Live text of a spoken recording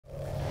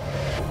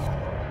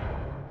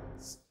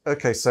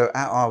Okay, so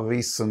at our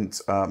recent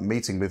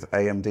meeting with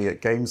AMD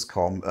at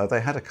Gamescom, they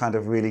had a kind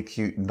of really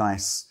cute,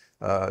 nice,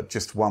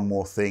 just one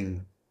more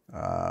thing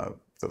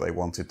that they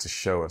wanted to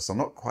show us. I'm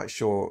not quite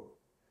sure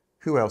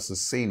who else has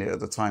seen it. At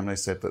the time, they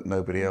said that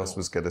nobody else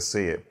was going to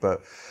see it,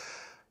 but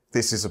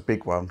this is a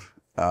big one.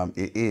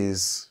 It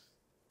is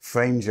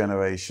frame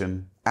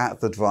generation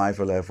at the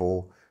driver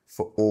level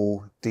for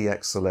all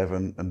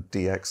DX11 and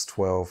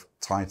DX12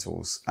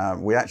 titles.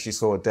 We actually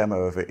saw a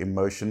demo of it in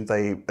motion.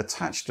 They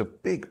attached a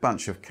big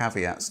bunch of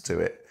caveats to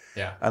it.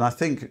 Yeah. And I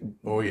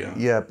think,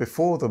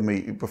 before the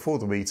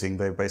meeting,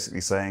 they were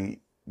basically saying,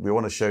 we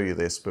want to show you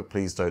this, but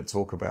please don't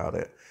talk about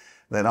it.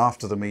 Then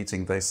after the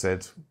meeting, they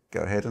said,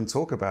 go ahead and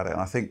talk about it.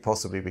 And I think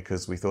possibly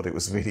because we thought it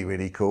was really,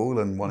 really cool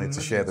and wanted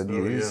to share the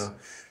news.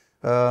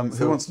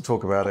 Who wants to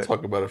talk about it? I'll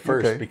talk about it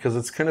first because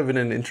it's kind of in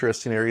an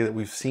interesting area that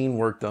we've seen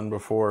work done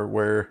before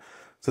where,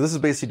 so this is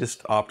basically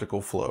just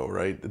optical flow,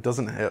 right? It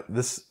doesn't have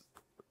this,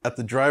 at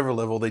the driver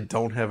level, they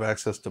don't have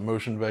access to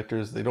motion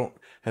vectors. They don't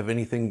have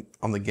anything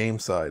on the game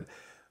side.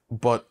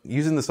 But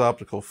using this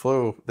optical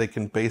flow, they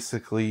can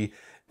basically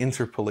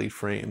interpolate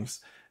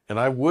frames. And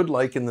I would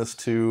liken this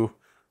to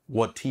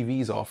what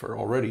TVs offer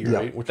already,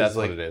 right? Which is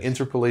like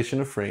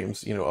interpolation of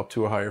frames, you know, up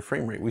to a higher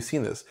frame rate. We've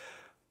seen this.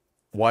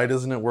 Why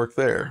doesn't it work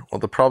there? Well,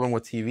 the problem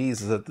with TVs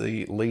is that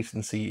the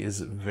latency is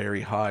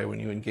very high when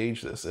you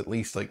engage this, at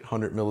least like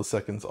 100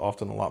 milliseconds,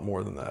 often a lot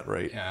more than that,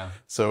 right? Yeah.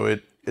 So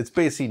it's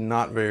basically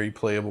not very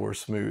playable or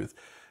smooth.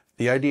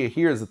 The idea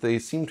here is that they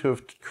seem to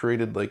have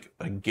created like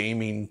a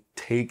gaming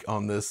take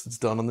on this. It's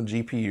done on the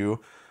GPU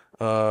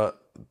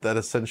that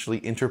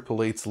essentially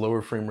interpolates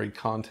lower frame rate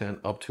content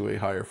up to a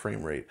higher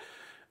frame rate.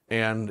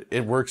 And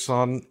it works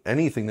on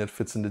anything that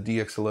fits into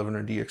DX11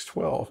 or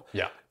DX12.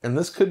 Yeah. And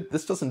this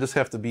doesn't just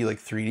have to be like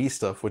 3D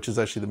stuff, which is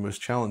actually the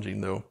most challenging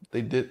though.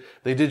 They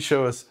did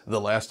show us The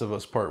Last of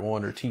Us Part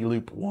 1 or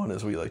T-Loop 1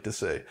 as we like to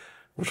say,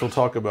 which we'll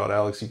talk about.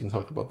 Alex, you can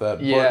talk about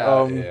that.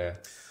 Yeah,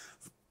 but,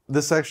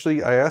 this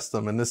actually, I asked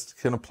them, and this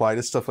can apply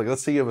to stuff like,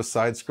 let's say you have a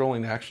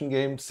side-scrolling action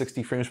game,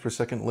 60 frames per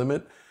second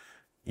limit.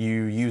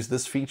 You use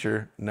this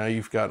feature, now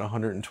you've got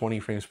 120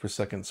 frames per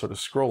second sort of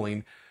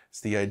scrolling. It's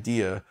the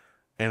idea.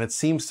 And it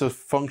seems to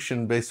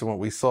function, based on what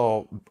we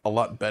saw, a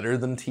lot better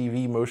than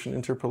TV motion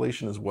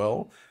interpolation as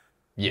well.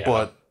 Yeah.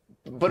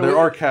 But there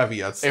are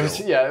caveats still.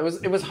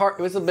 It was hard.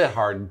 It was a bit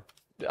hard.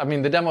 I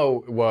mean, the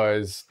demo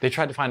was, they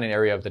tried to find an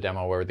area of the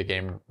demo where the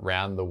game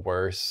ran the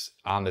worst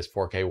on this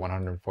 4K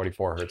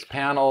 144 hertz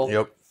panel.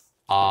 Yep.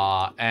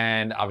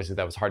 And obviously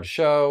that was hard to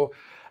show.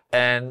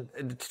 And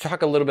to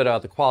talk a little bit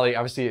about the quality,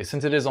 obviously,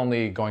 since it is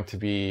only going to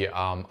be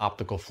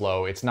optical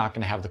flow, it's not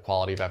going to have the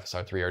quality of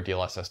FSR3 or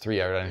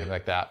DLSS3 or anything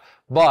like that.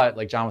 But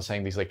like John was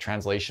saying, these like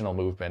translational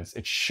movements,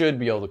 it should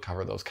be able to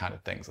cover those kind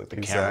of things, like the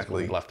cameras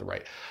moving left to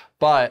right.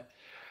 But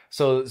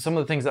so some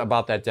of the things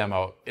about that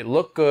demo, it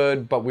looked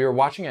good, but we were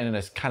watching it in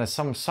a kind of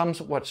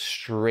somewhat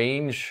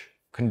strange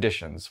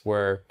conditions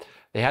where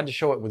they had to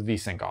show it with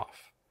VSync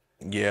off.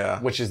 Yeah.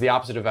 Which is the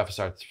opposite of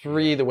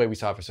FSR3, the way we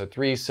saw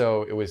FSR3,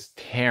 so it was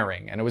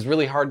tearing. And it was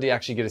really hard to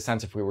actually get a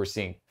sense if we were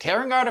seeing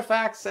tearing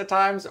artifacts at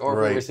times,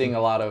 or if we were seeing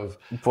a lot of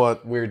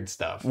weird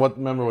stuff.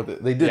 Remember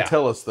what they did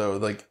tell us, though,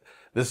 like,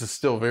 this is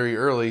still very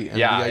early, and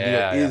the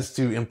idea is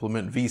to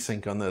implement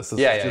VSync on this. This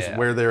is just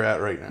where they're at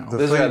right now.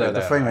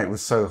 The frame rate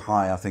was so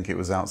high, I think it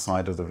was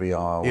outside of the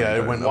VR. Yeah,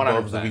 it went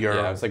above the VR.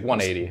 Yeah, it was like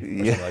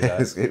 180. Yeah, like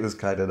that. It was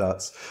kind of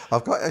nuts.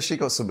 I've actually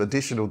got some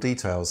additional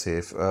details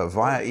here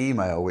via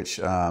email, which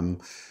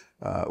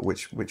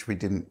we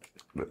didn't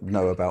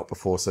know about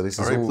before. So this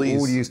is all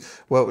used.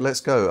 Well,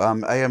 let's go.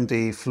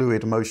 AMD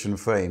Fluid Motion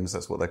Frames,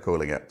 that's what they're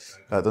calling it.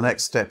 The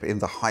next step in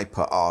the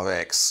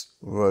HyperRX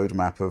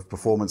roadmap of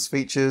performance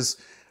features,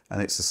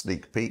 and it's a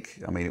sneak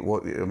peek. I mean, it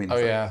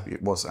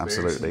was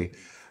absolutely.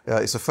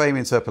 It's a frame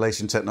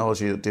interpolation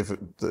technology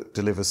that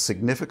delivers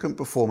significant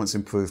performance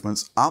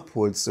improvements,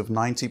 upwards of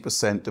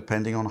 90%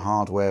 depending on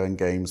hardware and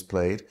games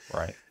played.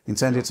 Right.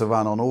 Intended to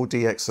run on all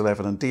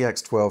DX11 and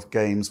DX12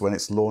 games when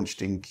it's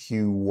launched in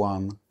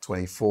Q1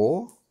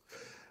 24.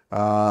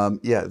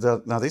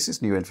 Now this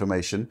is new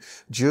information.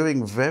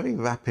 During very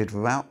rapid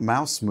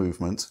mouse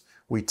movement,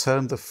 we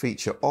turned the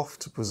feature off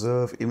to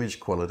preserve image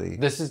quality.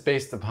 This is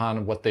based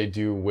upon what they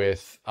do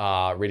with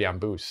Radeon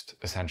Boost,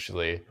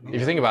 essentially. If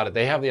you think about it,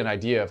 they have an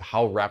idea of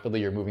how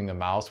rapidly you're moving the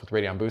mouse with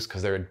Radeon Boost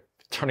because they're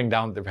turning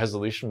down the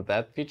resolution with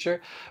that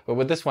feature. But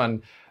with this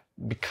one,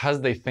 because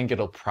they think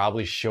it'll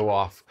probably show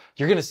off,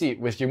 you're going to see,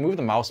 if you move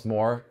the mouse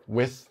more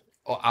with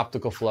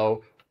optical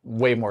flow,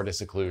 way more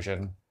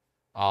disocclusion.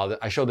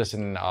 I showed this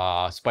in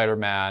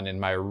Spider-Man in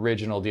my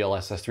original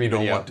DLSS3 video.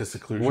 You don't want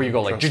disocclusion. Where you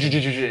go like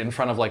in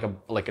front of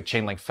like a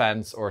chain link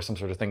fence or some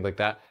sort of thing like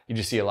that. You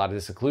just see a lot of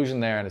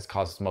disocclusion there, and it's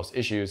caused most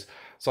issues.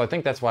 So I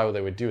think that's why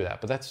they would do that.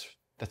 But that's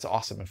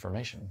awesome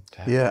information to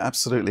have. Yeah,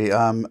 absolutely.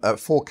 At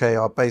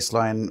 4K, our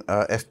baseline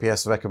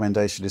FPS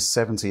recommendation is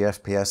 70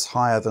 FPS,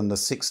 higher than the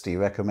 60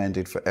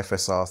 recommended for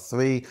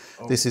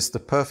FSR3. This is the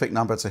perfect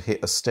number to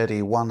hit a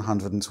steady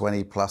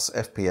 120 plus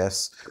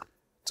FPS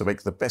to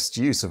make the best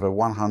use of a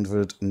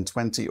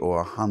 120 or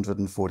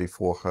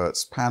 144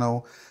 hertz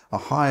panel. A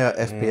higher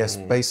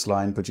FPS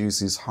baseline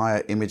produces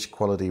higher image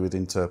quality with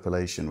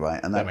interpolation, right?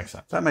 And that makes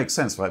sense. That makes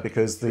sense, right?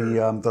 Because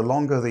the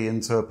longer the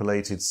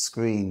interpolated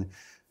screen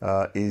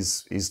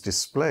is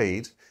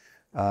displayed,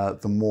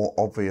 the more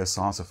obvious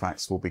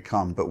artifacts will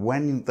become. But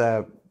when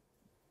they're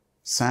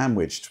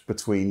sandwiched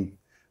between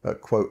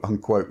quote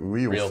unquote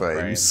real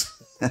frames.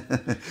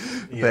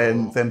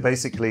 then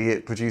basically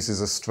it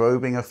produces a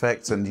strobing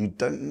effect and you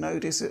don't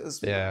notice it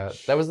as much. Yeah,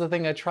 that was the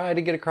thing I tried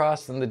to get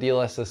across in the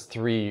DLSS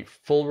 3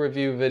 full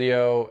review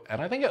video,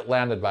 and I think it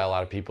landed by a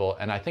lot of people.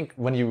 And I think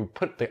when you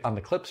put on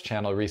the Clips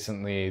channel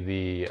recently,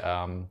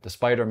 the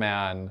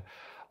Spider-Man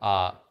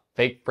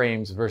fake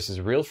frames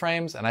versus real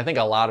frames, and I think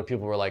a lot of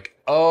people were like,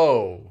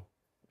 oh,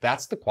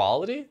 that's the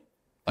quality?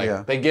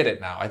 Like, they get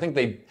it now. I think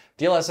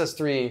DLSS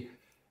 3,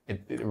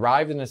 it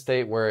arrived in a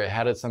state where it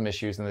had some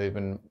issues,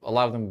 and a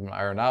lot of them have been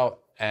ironed out.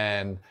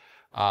 And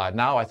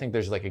now I think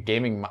there's like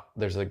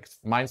there's a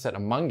mindset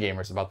among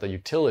gamers about the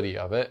utility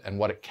of it and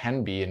what it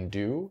can be and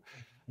do.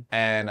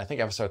 And I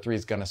think FSR 3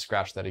 is going to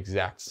scratch that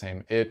exact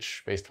same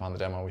itch based upon the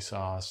demo we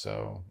saw.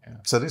 So yeah.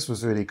 So this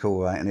was really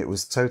cool, right? And it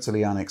was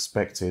totally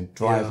unexpected.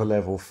 Driver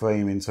level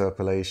frame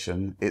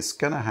interpolation. It's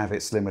going to have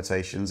its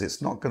limitations. It's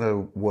not going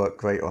to work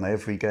great on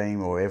every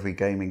game or every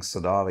gaming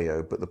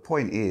scenario. But the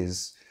point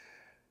is,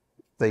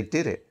 they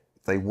did it.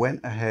 They went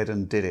ahead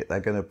and did it.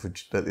 They're going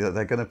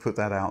to put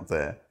that out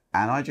there.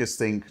 And I just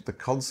think the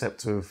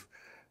concept of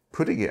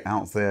putting it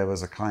out there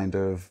as a kind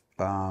of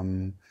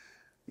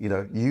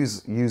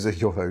use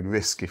at your own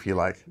risk, if you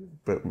like.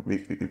 But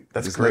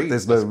that's great.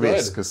 There's no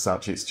risk as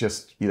such. It's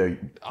just,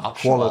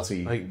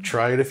 quality. Like,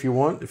 try it if you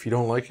want. If you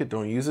don't like it,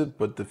 don't use it.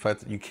 But the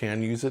fact that you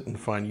can use it and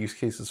find use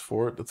cases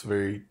for it,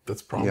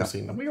 that's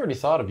promising. Yeah. And we already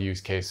thought of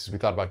use cases. We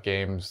thought about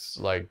games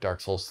like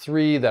Dark Souls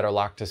 3 that are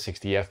locked to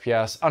 60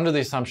 FPS under the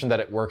assumption that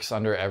it works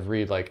under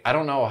every, I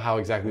don't know how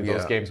exactly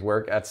those games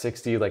work at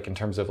 60, in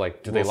terms of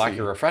do they lock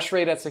your refresh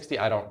rate at 60?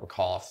 I don't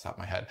recall off the top of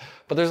my head.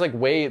 But there's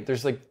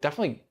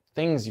definitely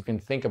things you can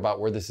think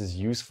about where this is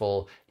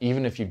useful,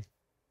 even if you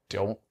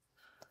don't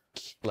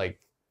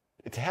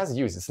it has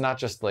use. It's not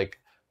just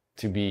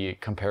to be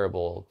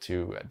comparable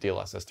to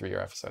DLSS 3 or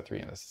FSR 3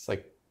 in this.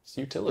 It's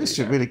utility. This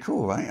is really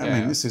cool, right? I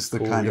mean, this is the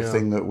kind of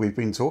thing that we've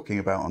been talking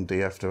about on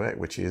DF Direct,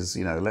 which is,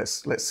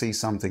 let's see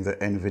something that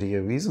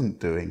NVIDIA isn't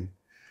doing.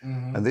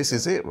 Mm-hmm. And this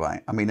is it,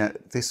 right? I mean,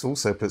 this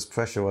also puts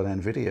pressure on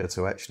NVIDIA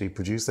to actually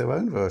produce their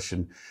own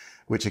version,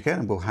 which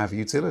again will have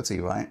utility,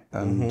 right?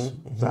 And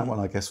that one,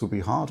 I guess, will be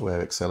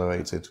hardware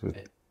accelerated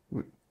with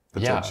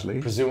potentially,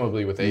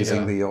 presumably with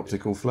using the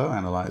optical flow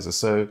analyzer.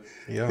 So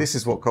this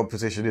is what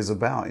competition is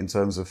about in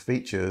terms of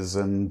features.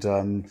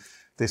 And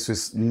this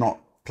is not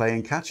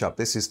playing catch up.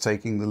 This is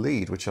taking the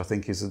lead, which I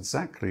think is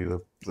exactly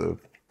the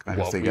kind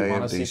of thing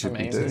AMD should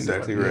be doing.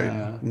 Exactly right.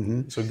 Yeah.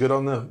 Mm-hmm. So good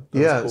on them.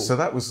 Cool. So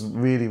that was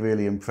really,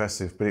 really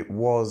impressive. But it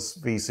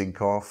was VSync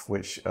off,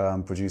 which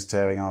produced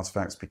tearing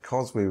artifacts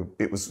because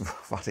it was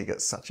running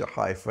at such a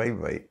high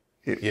frame rate.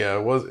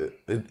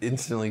 It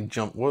instantly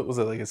jumped. What was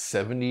it, a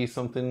 70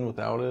 something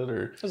without it,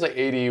 or it was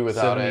 80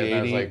 without 70, it?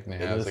 80,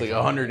 and it was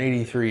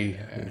 183.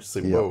 And just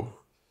whoa.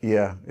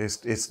 Yeah,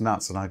 it's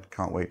nuts, and I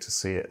can't wait to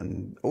see it.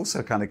 And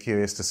also kind of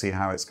curious to see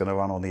how it's going to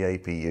run on the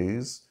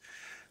APUs.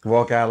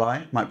 ROG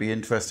Ally might be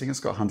interesting. It's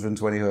got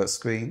 120 hertz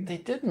screen. They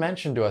did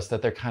mention to us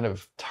that they're kind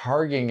of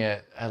targeting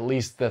it, at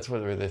least that's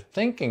what they're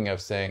thinking of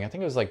saying. I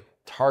think it was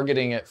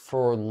targeting it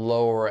for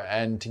lower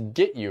end to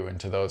get you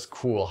into those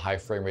cool high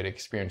frame rate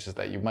experiences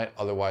that you might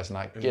otherwise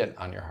not get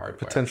on your hardware.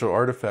 Potential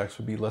artifacts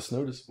would be less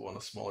noticeable on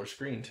a smaller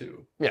screen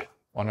too. Yeah,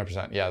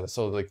 100%. Yeah,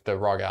 so the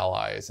ROG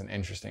Ally is an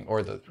interesting,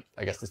 or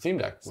I guess the Steam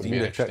Deck would be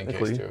an interesting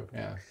case too.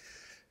 Yeah.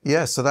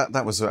 Yeah, so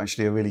that was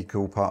actually a really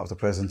cool part of the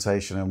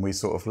presentation, and we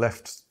sort of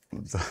left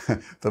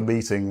the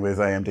meeting with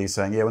AMD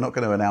saying, we're not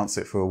going to announce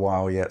it for a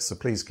while yet, so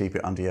please keep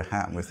it under your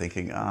hat. And we're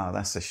thinking,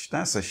 that's a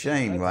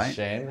shame, right? That's a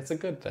shame. It's a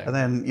good thing. And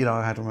then,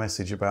 I had a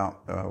message about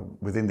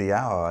within the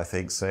hour, I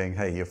think, saying,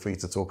 hey, you're free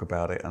to talk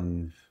about it.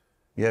 And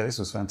this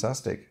was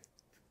fantastic.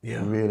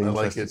 Yeah, really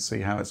interested to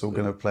see how it's all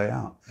going to play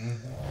out.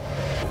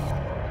 Mm-hmm.